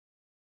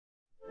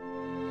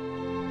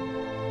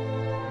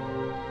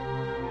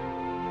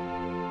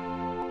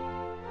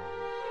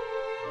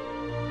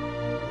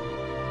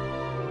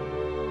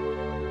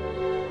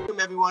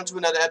everyone to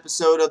another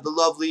episode of the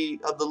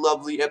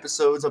lovely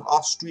episodes of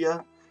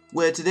Austria,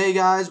 where today,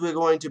 guys, we're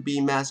going to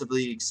be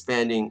massively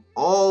expanding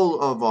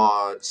all of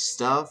our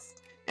stuff,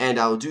 and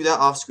I'll do that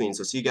off screen.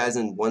 So see you guys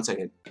in 1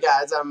 second.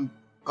 Guys,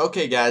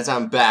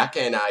 I'm back,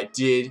 and I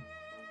did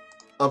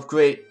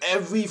upgrade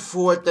every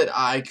fort that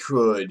I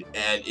could,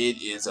 and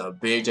it is a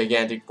big,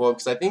 gigantic fort.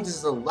 Because I think this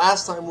is the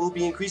last time we'll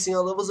be increasing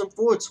our levels in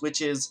forts,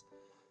 which is,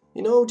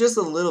 you know, just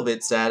a little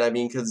bit sad. I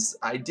mean, because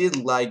I did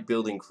like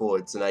building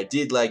forts, and I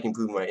did like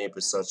improving my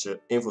infrastructure,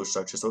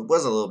 so it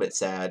was a little bit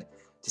sad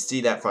to see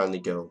that finally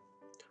go.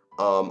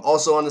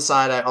 Also on the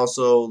side, I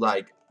also,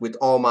 like, with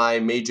all my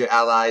major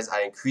allies,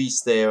 I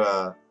increased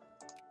their,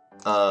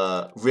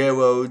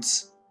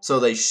 railroads, so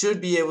they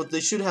should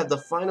have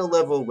the final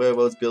level of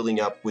railroads building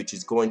up, which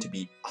is going to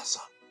be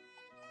awesome.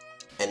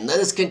 And let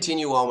us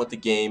continue on with the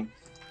game,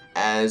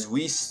 as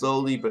we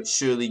slowly but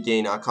surely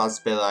gain our casus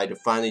belli to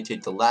finally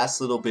take the last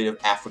little bit of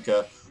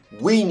Africa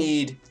we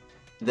need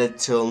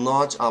to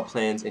launch our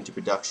plans into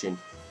production.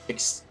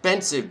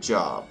 Expensive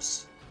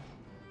jobs.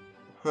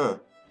 Huh.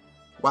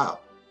 Wow.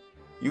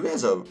 You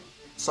guys are...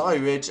 Sorry,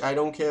 Rich, I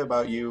don't care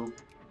about you.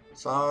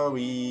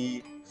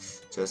 Sorry.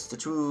 Just the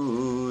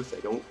truth.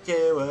 I don't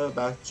care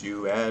about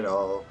you at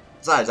all.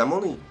 Besides, I'm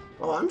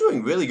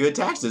doing really good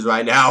taxes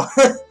right now.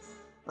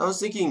 I was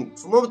thinking,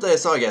 from what I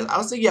saw, guys, I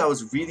was thinking I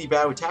was really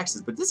bad with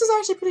taxes, but this is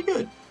actually pretty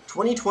good.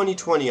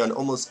 20-20-20 on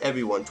almost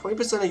everyone.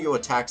 20% of your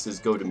taxes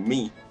go to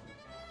me.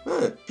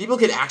 Huh. People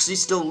can actually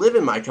still live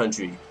in my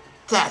country.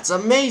 That's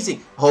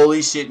amazing.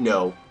 Holy shit,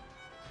 no.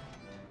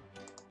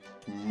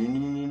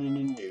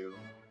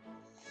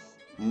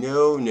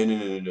 No.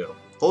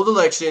 Hold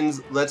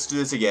elections. Let's do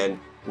this again.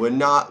 We're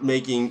not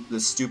making the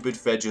stupid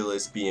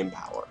Federalists be in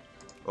power.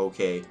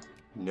 Okay.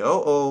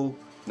 No.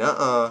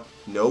 Nuh-uh.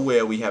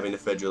 Nowhere we having the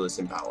Federalists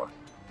in power.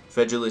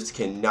 Federalists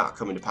cannot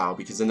come into power,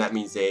 because then that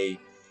means they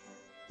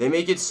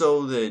make it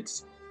so that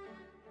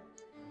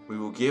we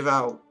will give,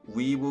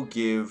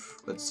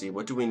 let's see,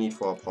 what do we need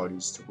for our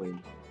parties to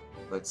win?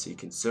 Let's see,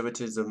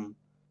 conservatism,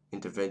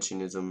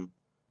 interventionism.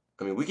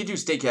 I mean, we could do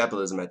state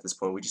capitalism at this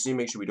point. We just need to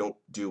make sure we don't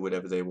do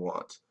whatever they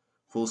want.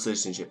 Full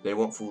citizenship. They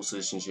want full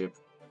citizenship.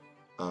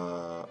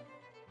 I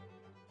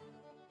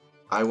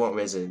want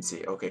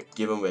residency. Okay,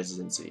 give them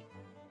residency.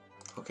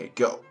 Okay,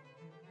 go.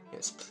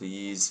 Yes,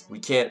 please. We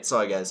can't,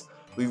 sorry guys,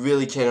 we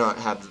really cannot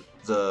have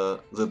the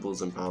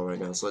liberals in power right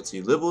now. So let's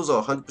see, liberals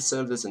are 100%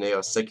 of this, and they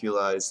are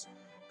secularized.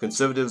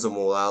 Conservatives are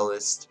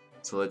moralist,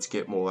 so let's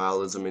get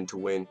moralism into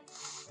win.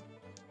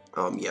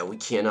 Yeah, we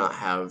cannot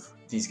have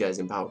these guys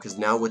in power, because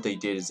now what they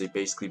did is they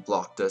basically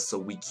blocked us, so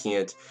we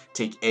can't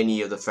take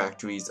any of the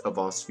factories of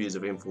our spheres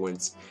of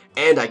influence,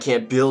 and I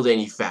can't build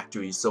any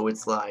factories, so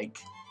it's like,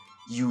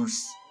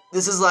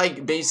 this is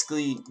like,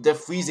 basically, they're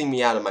freezing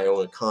me out of my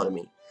own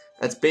economy.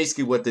 That's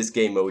basically what this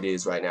game mode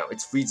is right now.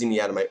 It's freezing me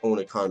out of my own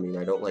economy, and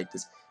I don't like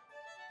this.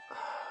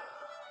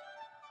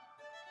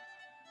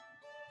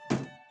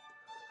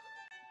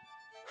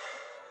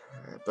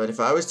 But if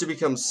I was to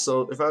become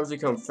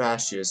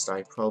fascist,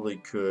 I probably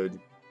could.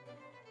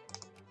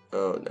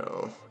 Oh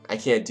no, I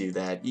can't do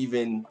that.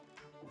 Even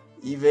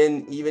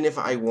if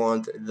I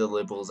want the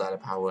liberals out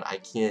of power, I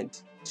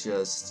can't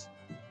just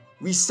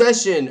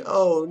recession.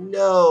 Oh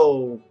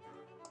no.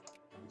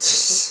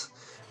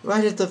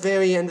 Right at the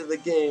very end of the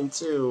game,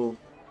 too.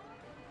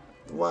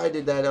 Why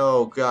did that?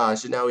 Oh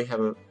gosh! And now we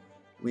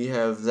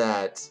have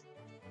that.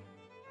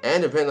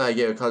 And apparently, I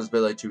get a casus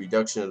belli to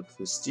reduction of the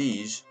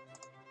prestige.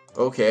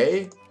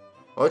 Okay,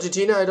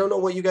 Argentina. I don't know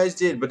what you guys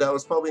did, but that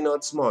was probably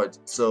not smart.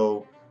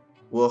 So,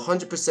 we're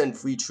 100%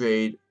 free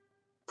trade,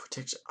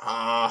 protection.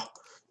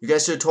 You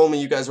guys should have told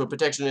me you guys were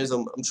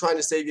protectionism. I'm trying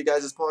to save you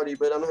guys' party,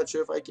 but I'm not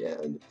sure if I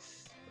can.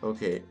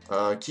 Okay,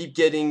 keep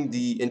getting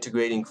the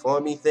integrating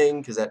farming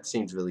thing, because that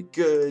seems really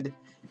good.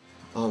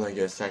 Oh my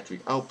gosh, factory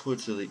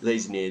outputs,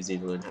 lazy natives need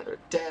to learn how to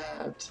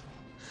adapt.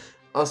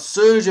 A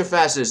surge of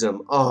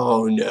fascism.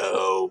 Oh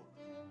no.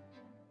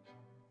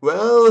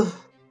 Well,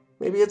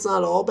 maybe it's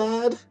not all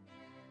bad.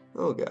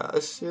 Oh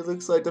gosh, it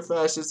looks like the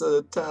fascists are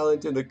the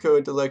talent in the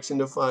current election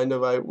to find the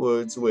right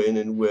words when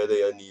and where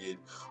they are needed.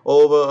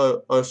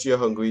 Over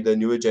Austria-Hungary, the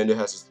new agenda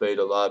has persuaded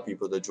a lot of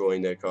people to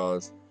join their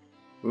cause.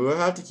 We will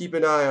have to keep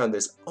an eye on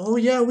this. Oh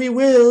yeah, we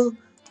will!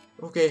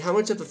 Okay, how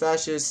much of the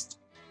fascists...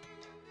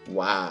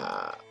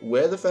 Wow.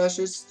 Where the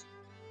fascists?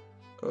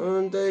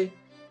 They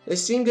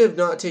seem to have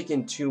not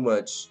taken too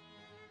much.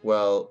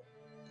 Well,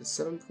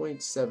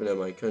 7.7 of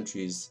my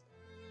country's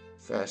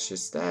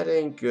fascists. That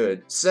ain't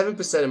good.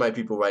 7% of my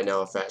people right now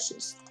are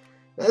fascists.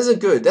 That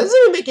isn't good. That doesn't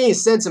even make any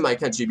sense in my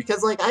country,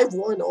 because, like, I've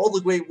won all the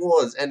great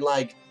wars, and,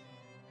 like,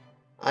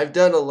 I've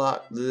done a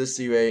lot.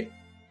 Literacy rate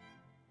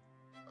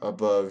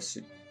above...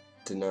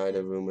 Deny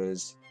the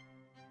rumors.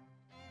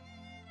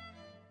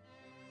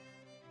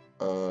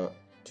 Do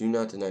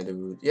not deny the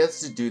rumors. Yes,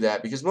 to do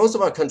that, because most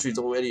of our country is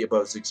already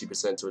above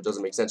 60%, so it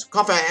doesn't make sense.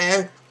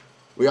 Coffee!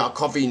 We are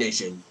coffee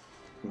nation.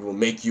 We will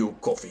make you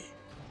coffee.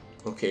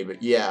 Okay,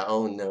 but yeah,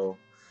 oh no.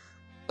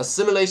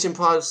 Assimilation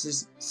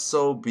policies,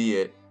 so be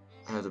it.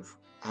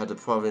 How the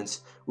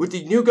province. With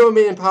the new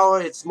government in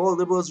power, its more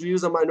liberals'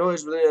 views on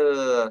minorities.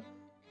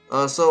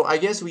 So I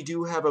guess we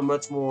do have a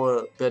much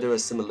more better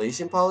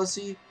assimilation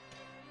policy.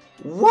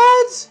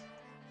 What?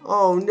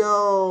 Oh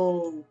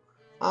no!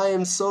 I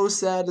am so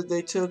sad that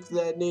they took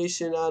that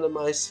nation out of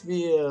my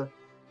sphere.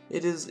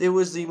 It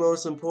was the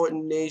most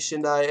important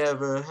nation I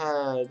ever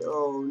had.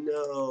 Oh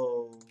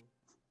no.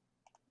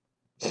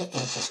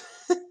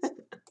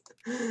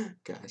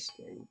 Gosh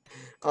dang.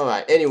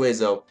 Alright, anyways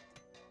though,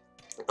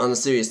 on a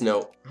serious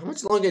note, how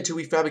much longer until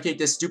we fabricate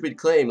this stupid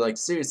claim? Like,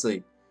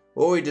 seriously.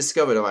 What we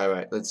discovered?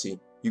 Alright, let's see.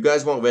 You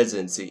guys want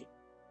residency.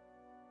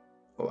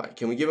 Alright,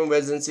 can we give him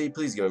residency?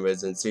 Please give him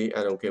residency.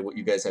 I don't care what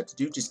you guys have to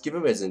do, just give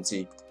him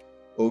residency.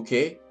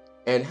 Okay.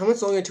 And how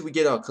much longer until we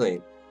get our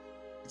claim?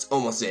 It's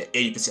almost there,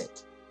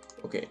 80%.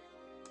 Okay.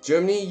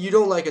 Germany, you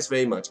don't like us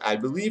very much. I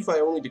believe if I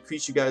only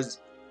decrease you guys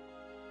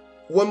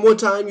one more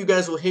time, you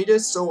guys will hate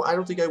us, so I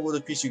don't think I will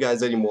decrease you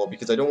guys anymore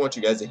because I don't want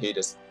you guys to hate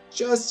us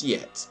just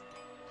yet.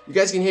 You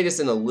guys can hate us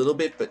in a little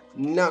bit, but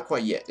not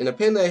quite yet. And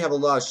apparently I have a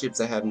lot of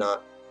ships I have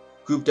not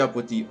grouped up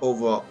with the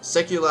overall.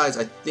 Secularized,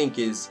 I think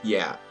is,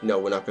 yeah, no,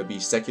 we're not going to be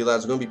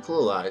secularized, we're going to be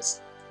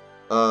pluralized.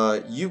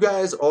 You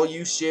guys, all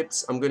you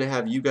ships, I'm going to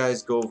have you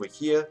guys go over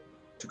here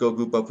to go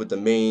group up with the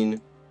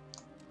main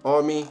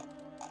army.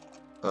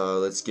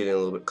 Let's get in a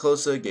little bit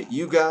closer, get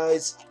you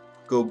guys,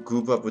 go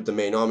group up with the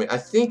main army. I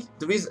think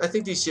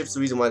these ships, the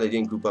reason why they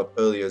didn't group up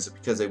earlier is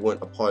because they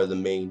weren't a part of the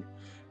main.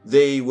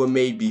 They were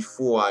made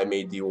before I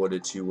made the order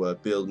to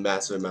build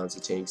massive amounts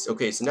of tanks.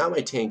 Okay, so now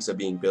my tanks are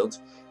being built,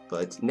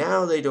 but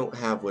now they don't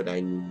have what I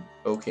need.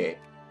 Okay.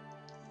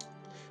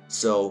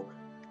 So,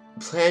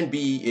 plan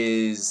B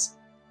is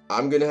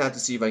I'm going to have to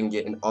see if I can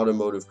get an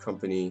automotive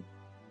company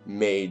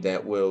made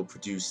that will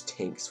produce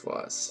tanks for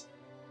us.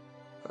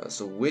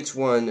 So which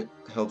one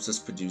helps us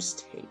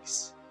produce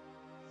tanks?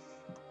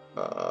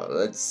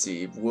 Let's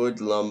see.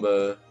 Wood,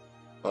 lumber,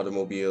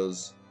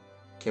 automobiles,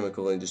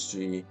 chemical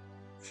industry,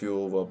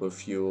 fuel, rubber,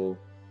 fuel,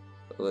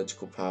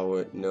 electrical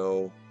power,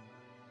 no.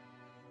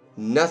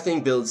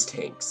 Nothing builds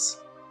tanks.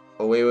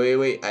 Oh,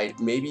 wait.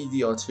 Maybe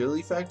the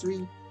artillery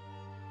factory?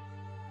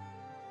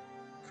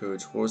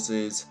 Encourage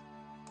horses.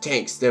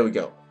 Tanks, there we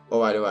go.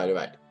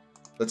 Alright.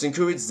 Let's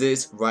encourage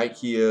this right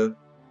here.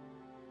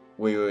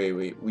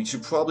 Wait. We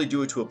should probably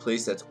do it to a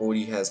place that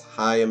already has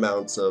high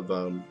amounts of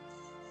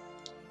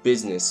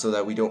business so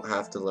that we don't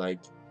have to, like,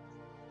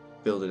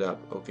 build it up.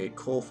 Okay,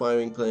 coal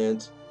firing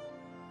plant.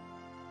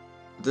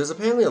 There's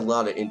apparently a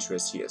lot of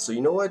interest here. So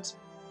you know what?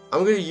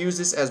 I'm going to use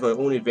this as my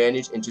own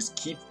advantage and just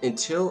keep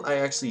until I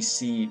actually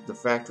see the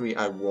factory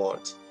I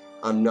want.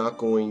 I'm not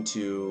going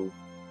to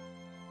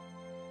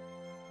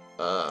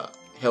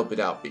help it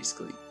out,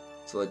 basically.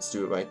 So let's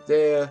do it right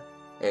there.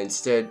 And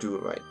instead, do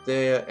it right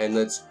there. And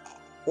let's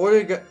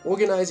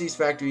organize these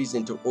factories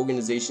into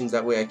organizations.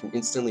 That way I can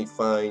instantly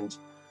find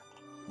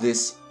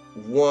this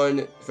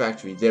one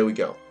factory. There we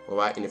go.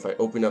 Alright, and if I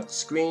open up the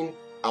screen,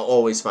 I'll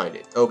always find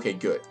it. Okay,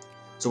 good.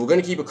 So we're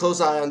going to keep a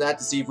close eye on that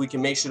to see if we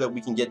can make sure that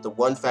we can get the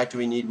one factory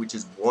we need, which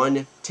is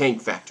one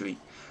tank factory.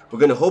 We're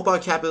going to hope our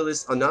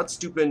capitalists are not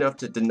stupid enough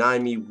to deny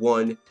me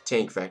one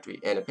tank factory.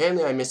 And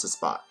apparently I missed a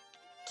spot.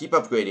 Keep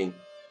upgrading.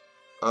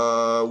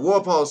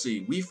 War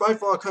policy. We fight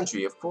for our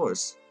country, of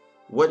course.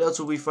 What else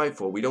would we fight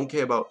for? We don't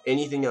care about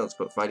anything else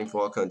but fighting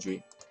for our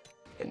country.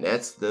 And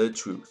that's the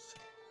truth.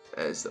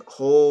 That is the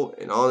whole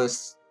and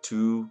honest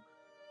to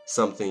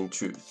something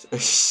truth. I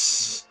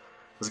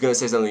was going to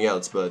say something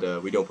else,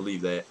 but we don't believe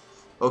that.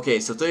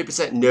 Okay, so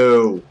 30%,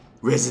 no.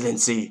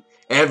 Residency.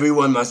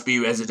 Everyone must be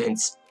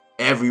residents.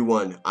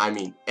 Everyone, I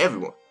mean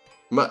everyone,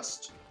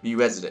 must be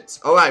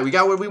residents. Alright, we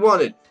got what we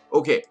wanted.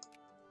 Okay.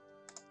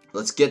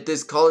 Let's get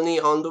this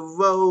colony on the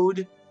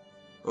road.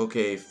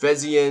 Okay,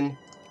 Fezian,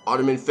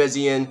 Ottoman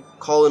Fezian,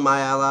 call in my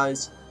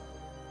allies.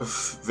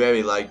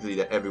 Very likely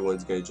that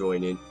everyone's going to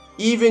join in.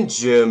 Even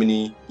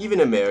Germany,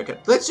 even America.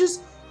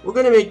 We're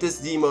going to make this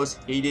the most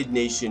hated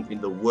nation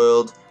in the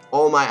world.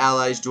 All my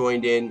allies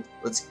joined in.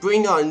 Let's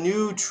bring our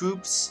new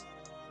troops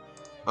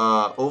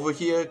over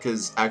here,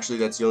 because actually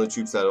that's the only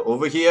troops that are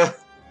over here.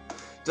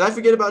 Did I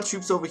forget about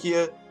troops over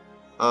here?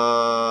 Did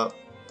I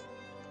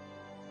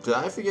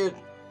forget?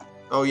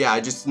 Oh yeah, I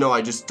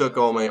just took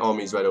all my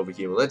armies right over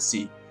here. Well, let's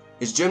see.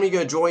 Is Germany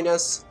going to join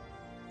us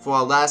for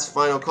our last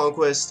final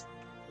conquest?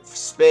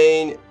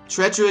 Spain,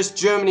 treacherous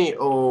Germany.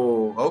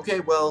 Oh, okay,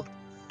 well,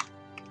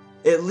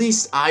 at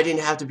least I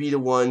didn't have to be the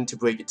one to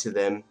break it to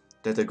them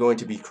that they're going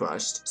to be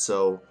crushed.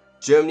 So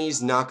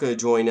Germany's not going to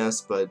join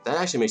us, but that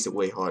actually makes it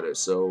way harder.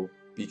 So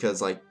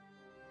because like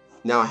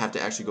now I have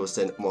to actually go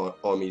send more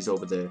armies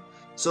over there.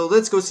 So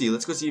let's go see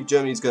if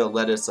Germany's going to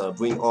let us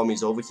bring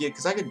armies over here,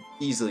 because I could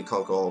easily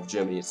conquer all of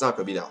Germany. It's not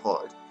going to be that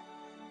hard.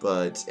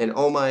 And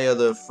all my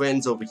other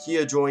friends over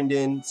here joined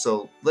in,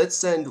 so let's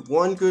send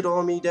one good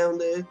army down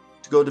there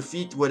to go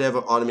defeat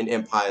whatever Ottoman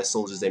Empire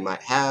soldiers they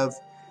might have.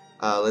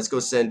 Let's go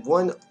send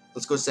one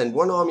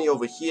army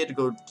over here to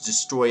go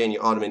destroy any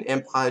Ottoman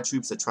Empire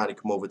troops that try to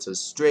come over to the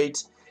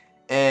Strait.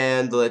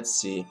 And let's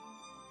see.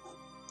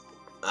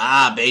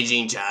 Ah,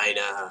 Beijing,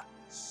 China.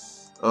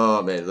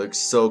 Oh man, it looks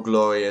so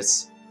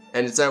glorious.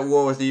 And it's at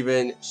war with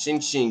even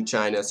Xinjiang,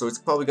 China, so it's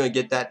probably going to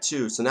get that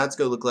too. So now it's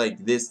going to look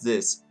like this.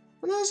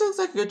 Well, that looks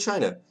like a good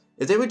China.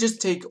 If they would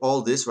just take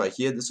all this right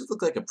here, this would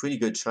look like a pretty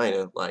good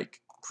China. Like,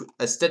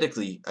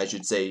 aesthetically, I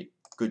should say,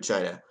 good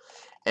China.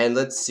 And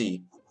let's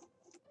see.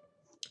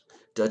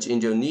 Dutch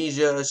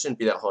Indonesia, shouldn't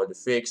be that hard to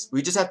fix.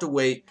 We just have to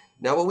wait.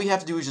 Now what we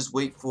have to do is just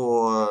wait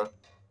for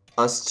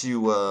us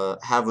to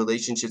have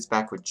relationships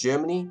back with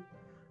Germany.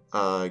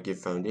 Give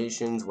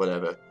foundations,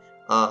 whatever.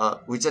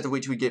 We just have to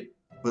wait till we get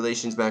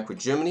relations back with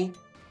Germany.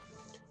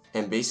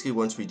 And basically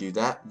once we do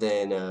that,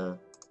 then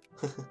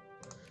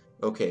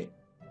okay.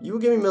 You will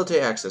give me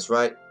military access,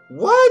 right?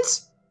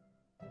 What?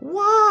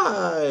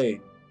 Why?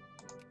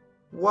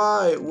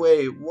 Why?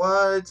 Wait,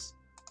 what?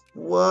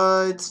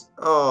 What?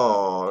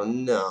 Oh,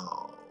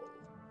 no.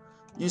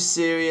 You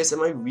serious?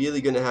 Am I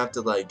really gonna have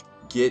to, like,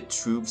 get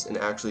troops and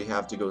actually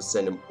have to go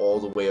send them all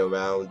the way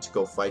around to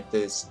go fight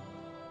this?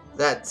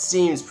 That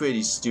seems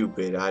pretty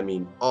stupid. I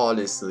mean,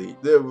 honestly,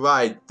 they're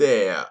right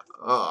there.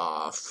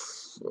 Oh,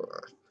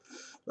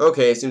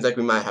 okay, seems like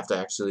we might have to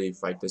actually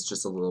fight this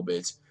just a little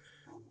bit.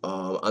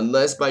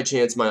 Unless by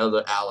chance my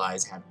other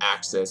allies have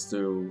access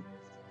through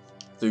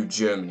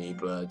Germany,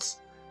 but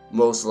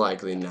most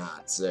likely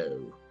not,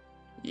 so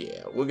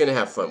yeah, we're gonna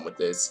have fun with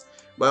this.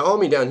 My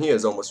army down here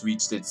has almost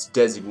reached its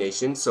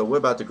designation, so we're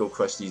about to go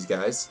crush these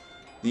guys.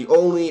 The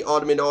only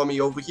Ottoman army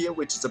over here,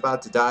 which is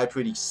about to die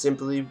pretty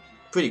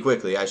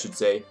quickly, I should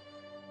say.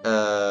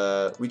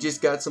 We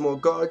just got some more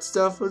guard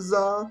stuff,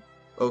 huzzah.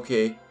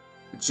 Okay,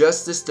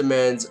 justice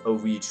demands a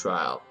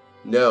retrial.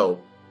 No,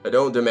 I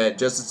don't demand,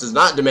 justice does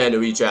not demand a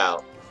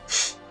retrial.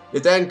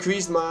 If that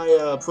increased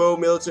my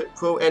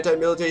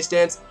pro-anti-military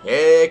stance,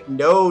 heck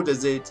no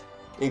does it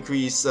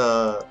increase,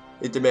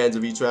 it demands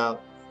a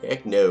retrial.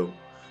 Heck no.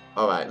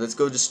 Alright, let's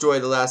go destroy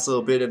the last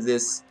little bit of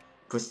this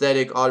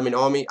pathetic Ottoman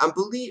army. I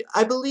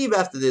believe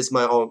after this,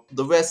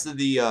 the rest of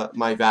the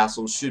my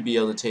vassals should be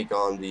able to take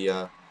on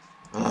the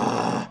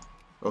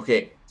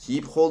okay,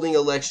 keep holding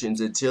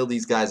elections until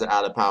these guys are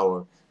out of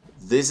power.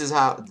 This is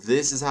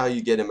how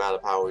you get them out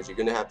of power. You're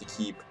gonna have to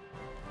keep.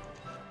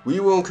 We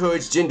will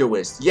encourage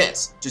Jindaoist.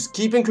 Yes, just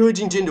keep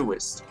encouraging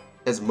Jindaoist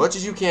as much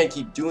as you can.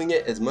 Keep doing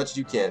it as much as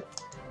you can.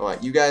 All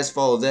right, you guys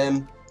follow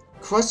them.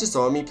 Crush this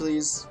army,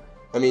 please.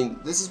 I mean,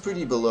 this is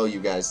pretty below you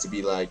guys to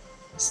be like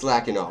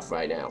slacking off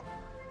right now.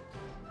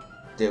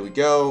 There we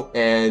go,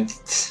 and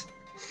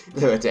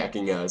they're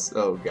attacking us.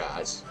 Oh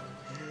gosh.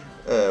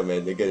 Oh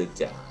man, they're gonna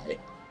die.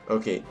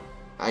 Okay,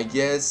 I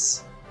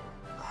guess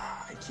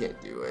I can't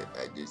do it.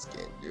 I just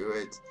can't do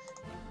it.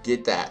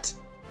 Get that.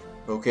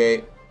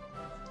 Okay.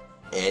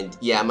 And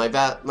yeah, my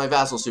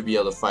vassals should be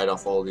able to fight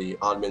off all the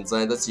Ottomans'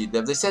 land. Let's see,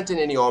 have they sent in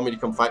any army to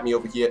come fight me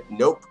over here?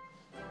 Nope.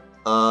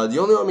 The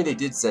only army they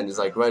did send is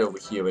like right over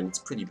here, and it's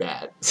pretty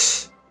bad.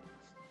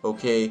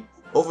 Okay,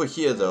 over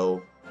here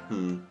though,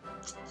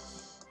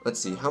 let's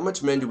see, how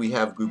much men do we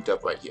have grouped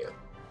up right here?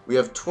 We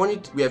have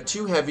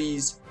 2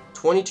 heavies,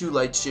 22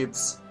 light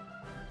ships.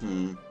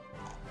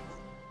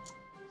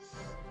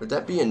 Would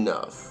that be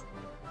enough?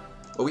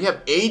 Well, we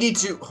have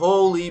 82.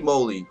 Holy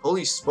moly.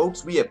 Holy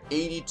smokes, we have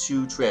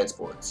 82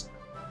 transports.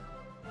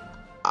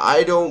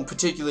 I don't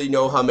particularly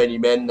know how many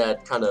men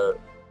that kind of,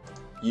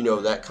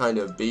 that kind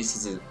of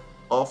bases it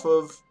off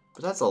of,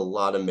 but that's a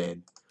lot of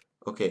men.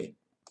 Okay,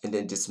 and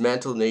then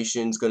dismantle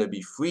nation's gonna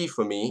be free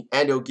for me,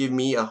 and it'll give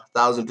me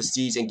 1,000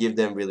 prestige and give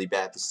them really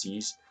bad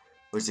prestige,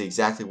 which is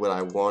exactly what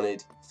I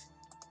wanted.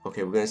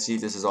 Okay, we're gonna see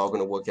if this is all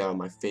gonna work out in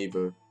my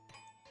favor.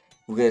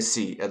 We're gonna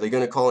see. Are they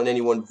gonna call in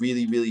anyone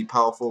really, really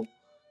powerful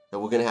that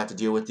we're gonna have to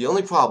deal with? The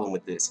only problem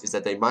with this is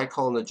that they might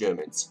call in the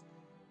Germans,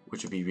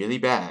 which would be really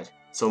bad.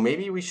 So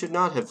maybe we should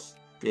not have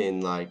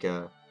been like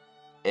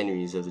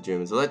enemies of the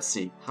Germans. Let's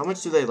see. How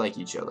much do they like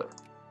each other?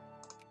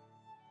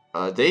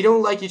 They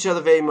don't like each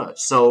other very much.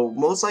 So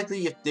most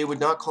likely, if they would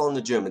not call in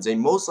the Germans, they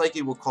most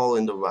likely will call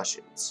in the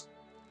Russians.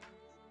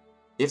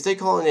 If they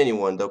call in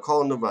anyone, they'll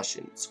call in the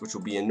Russians, which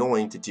will be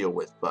annoying to deal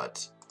with.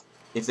 But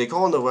if they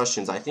call in the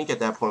Russians, I think at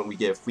that point we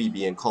get a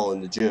freebie and call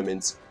in the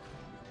Germans,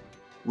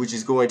 which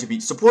is going to be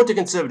support the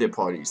conservative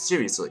parties.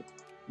 Seriously,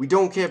 we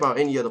don't care about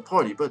any other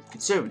party but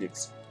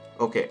conservatives.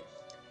 Okay,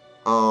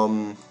 you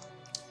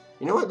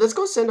know what? Let's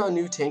go send our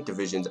new tank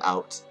divisions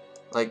out.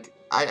 Like,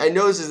 I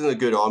know this isn't a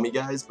good army,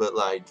 guys, but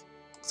like,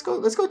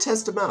 let's go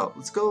test them out.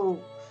 Let's go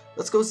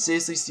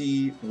seriously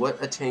see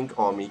what a tank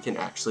army can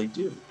actually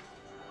do.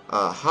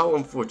 How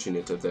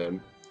unfortunate of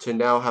them to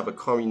now have a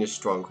communist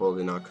stronghold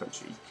in our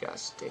country.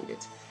 Gosh dang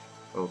it.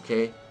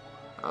 Okay,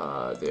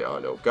 there are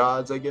no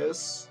gods, I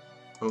guess.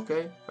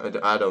 Okay,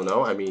 I don't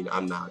know. I mean,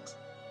 I'm not.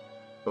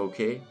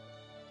 Okay,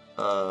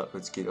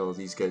 let's get all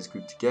these guys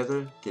grouped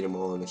together, get them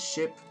all on a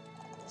ship,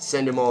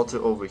 send them all to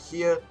over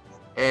here,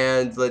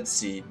 and let's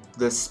see.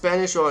 The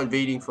Spanish are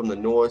invading from the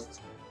north.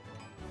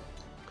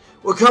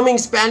 We're coming,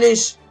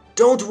 Spanish!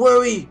 Don't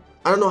worry!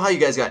 I don't know how you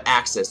guys got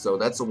access, though.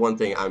 That's the one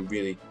thing I'm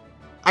really...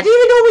 I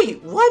didn't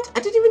even know I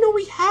didn't even know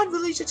we had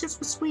relationships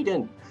with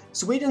Sweden.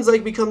 Sweden's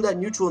like become that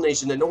neutral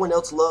nation that no one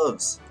else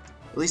loves.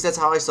 At least that's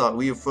how I saw it.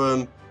 We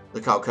affirm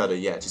the Calcutta.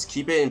 Yeah, just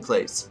keep it in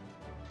place.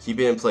 Keep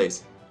it in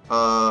place.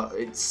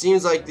 It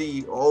seems like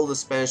all the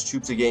Spanish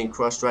troops are getting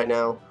crushed right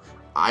now.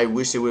 I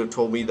wish they would have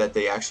told me that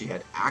they actually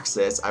had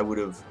access. I would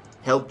have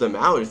helped them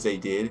out if they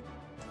did.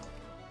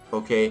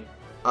 Okay.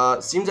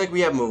 Seems like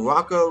we have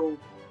Morocco,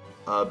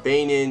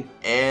 Benin,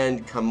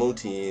 and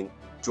Camotian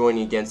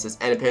joining against us,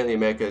 and apparently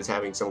America is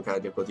having some kind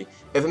of difficulty.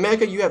 If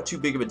America, you have too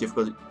big of a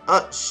difficulty,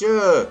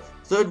 sure,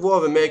 third war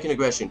of American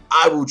aggression,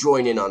 I will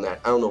join in on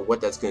that. I don't know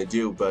what that's gonna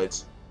do,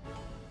 but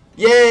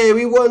yay,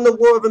 we won the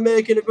war of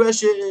American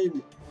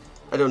aggression.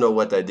 I don't know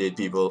what that did,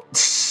 people.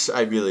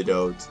 I really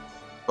don't.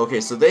 Okay,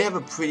 so they have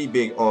a pretty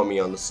big army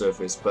on the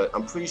surface, but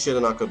I'm pretty sure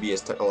they're not gonna be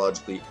as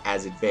technologically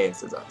as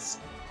advanced as us.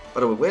 By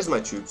the way, where's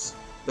my troops?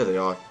 There they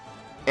are.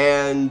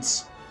 And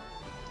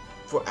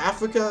for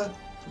Africa,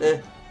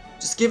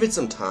 just give it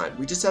some time.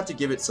 We just have to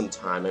give it some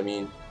time. I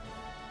mean,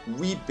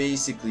 we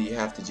basically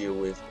have to deal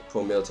with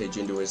pro-military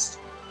jingoists.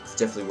 It's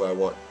definitely where I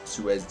want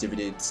Suez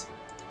dividends.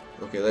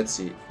 Okay, let's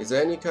see. Is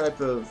there any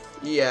type of...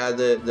 Yeah,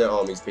 the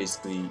army's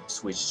basically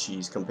Swiss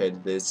cheese compared to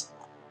this.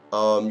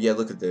 Yeah,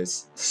 look at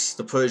this.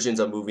 The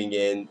Persians are moving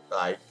in.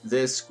 Like,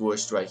 they're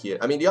squished right here.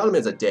 I mean, the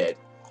Ottomans are dead.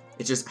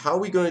 It's just, how are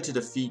we going to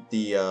defeat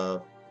these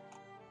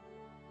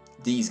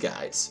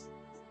guys?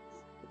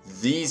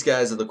 These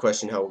guys are the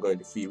question how we're going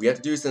to defeat. We have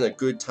to do this in a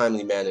good,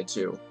 timely manner,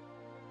 too.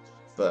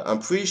 But I'm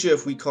pretty sure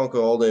if we conquer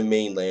all their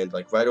mainland,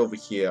 like right over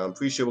here, I'm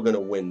pretty sure we're going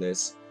to win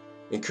this.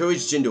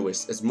 Encourage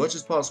jingoists. As much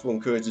as possible,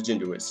 encourage the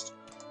jingoists.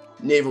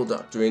 Naval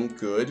doctrine,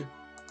 good.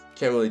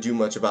 Can't really do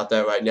much about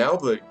that right now,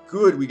 but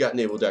good we got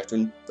naval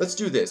doctrine. Let's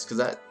do this,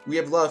 because we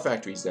have a lot of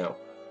factories now.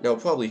 That'll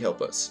probably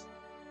help us.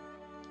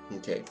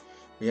 Okay.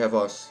 We have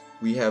our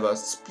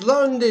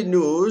splendid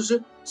news.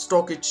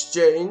 Stock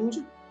exchange.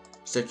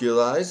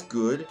 Secularize,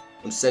 good.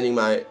 I'm sending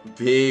my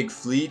big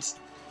fleet.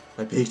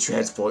 My big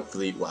transport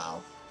fleet,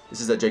 wow.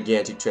 This is a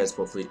gigantic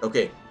transport fleet.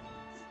 Okay.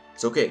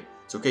 It's okay.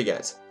 It's okay,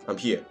 guys. I'm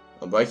here.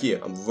 I'm right here.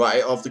 I'm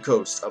right off the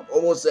coast. I'm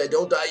almost there.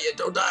 Don't die yet.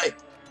 Don't die.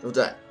 Don't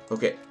die.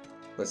 Okay.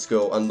 Let's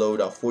go unload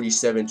our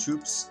 47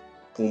 troops.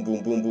 Boom,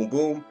 boom, boom, boom,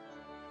 boom.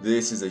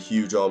 This is a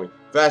huge army.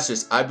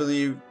 Fascists, I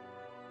believe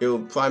it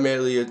will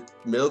primarily a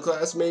middle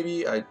class,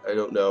 maybe? I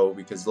don't know,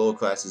 because lower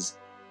classes...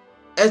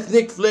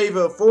 Ethnic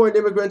flavor. Foreign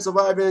immigrants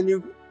arrive in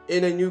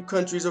a new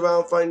countries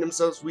around, find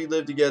themselves, we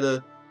live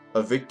together.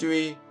 A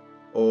victory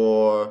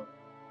or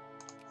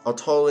a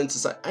tolerant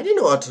society. I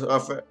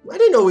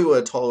didn't know we were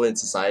a tolerant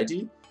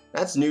society.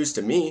 That's news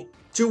to me.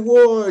 To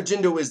war,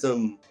 gender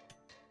wisdom.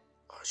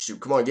 Oh shoot!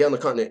 Come on, get on the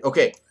continent.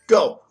 Okay,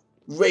 go.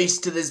 Race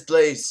to this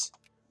place.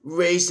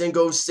 Race and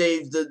go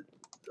save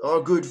our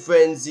good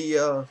friends,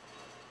 the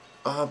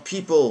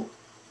people.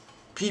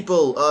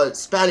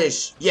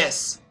 Spanish.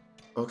 Yes.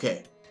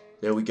 Okay.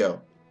 There we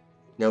go.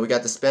 Now we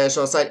got the Spanish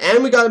on our side,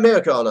 and we got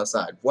America on our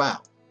side. Wow.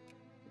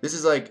 This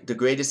is like the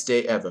greatest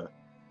day ever.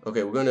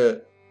 Okay, we're going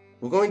to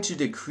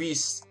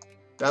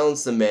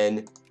balance the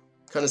men,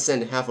 kind of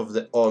send half of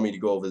the army to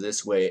go over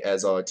this way,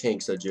 as our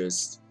tanks are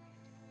just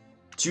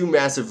too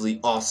massively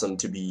awesome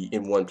to be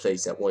in one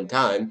place at one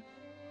time.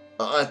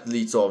 Our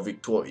athletes are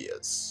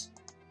victorious.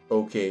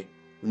 Okay,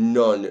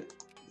 none.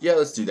 Yeah,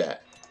 let's do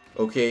that.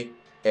 Okay,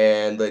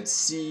 and let's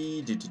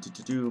see.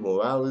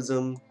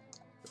 Moralism.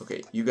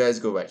 Okay, you guys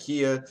go right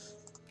here.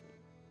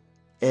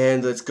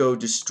 And let's go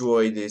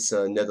destroy this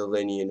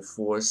Netherlandian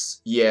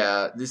force.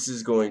 Yeah, this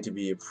is going to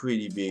be a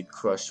pretty big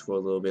crush for a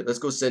little bit. Let's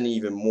go send in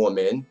even more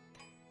men.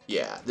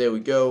 Yeah, there we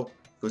go.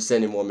 Go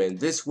send in more men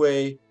this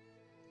way.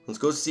 Let's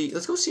go see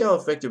how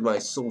effective my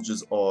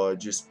soldiers are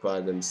just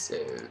by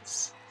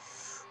themselves.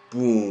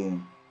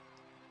 Boom.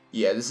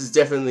 Yeah, this is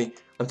definitely...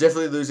 I'm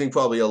definitely losing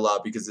probably a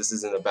lot because this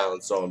isn't a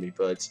balanced army,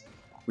 but...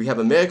 We have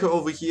America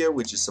over here,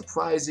 which is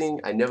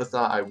surprising. I never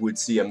thought I would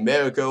see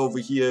America over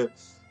here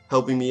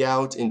helping me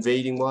out,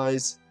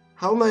 invading-wise.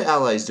 How are my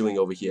allies doing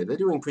over here? They're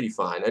doing pretty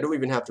fine. I don't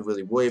even have to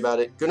really worry about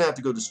it. Gonna have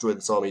to go destroy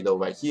this army, though,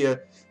 right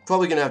here.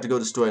 Probably gonna have to go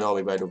destroy an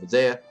army right over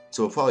there.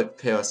 So we'll probably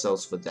prepare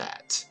ourselves for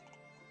that.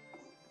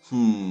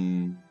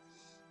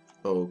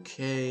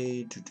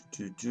 Okay.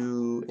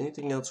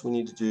 Anything else we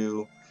need to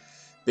do?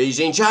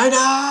 Beijing,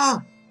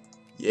 China!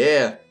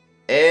 Yeah.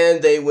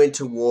 And they went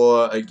to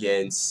war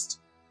against...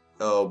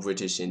 Oh,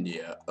 British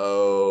India.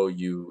 Oh,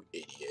 you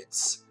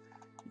idiots.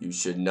 You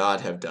should not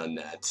have done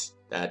that.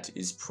 That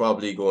is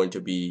probably going to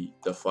be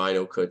the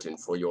final curtain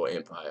for your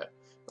empire.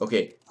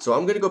 Okay, so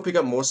I'm going to go pick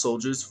up more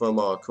soldiers from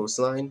our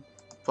coastline.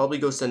 Probably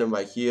go send them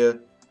right here.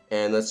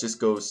 And let's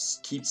just go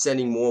keep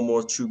sending more and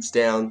more troops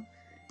down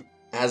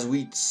as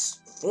we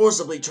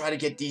forcibly try to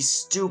get these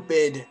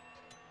stupid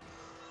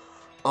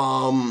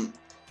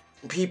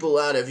people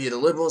out of here. The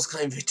liberals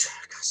claim victory.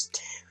 Gosh,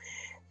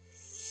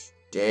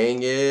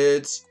 dang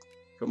it.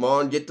 Come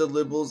on, get the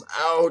liberals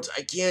out.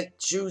 I can't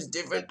choose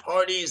different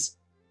parties.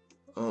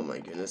 Oh my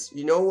goodness.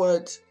 You know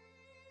what?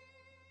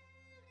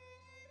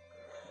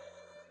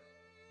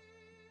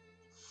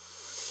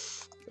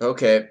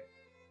 Okay.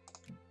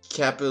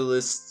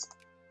 Capitalists.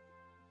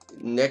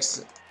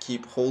 Next,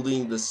 keep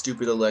holding the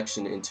stupid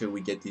election until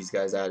we get these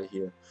guys out of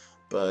here.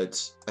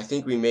 But I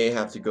think we may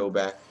have to go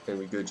back and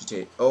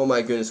regurgitate. Oh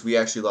my goodness, we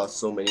actually lost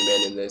so many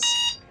men in this.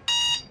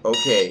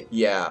 Okay,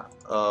 yeah.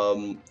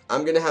 I'm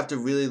gonna have to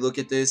really look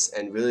at this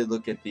and really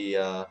look at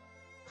the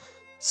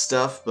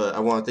stuff, but I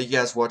want to thank you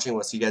guys for watching.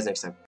 We'll see you guys next time.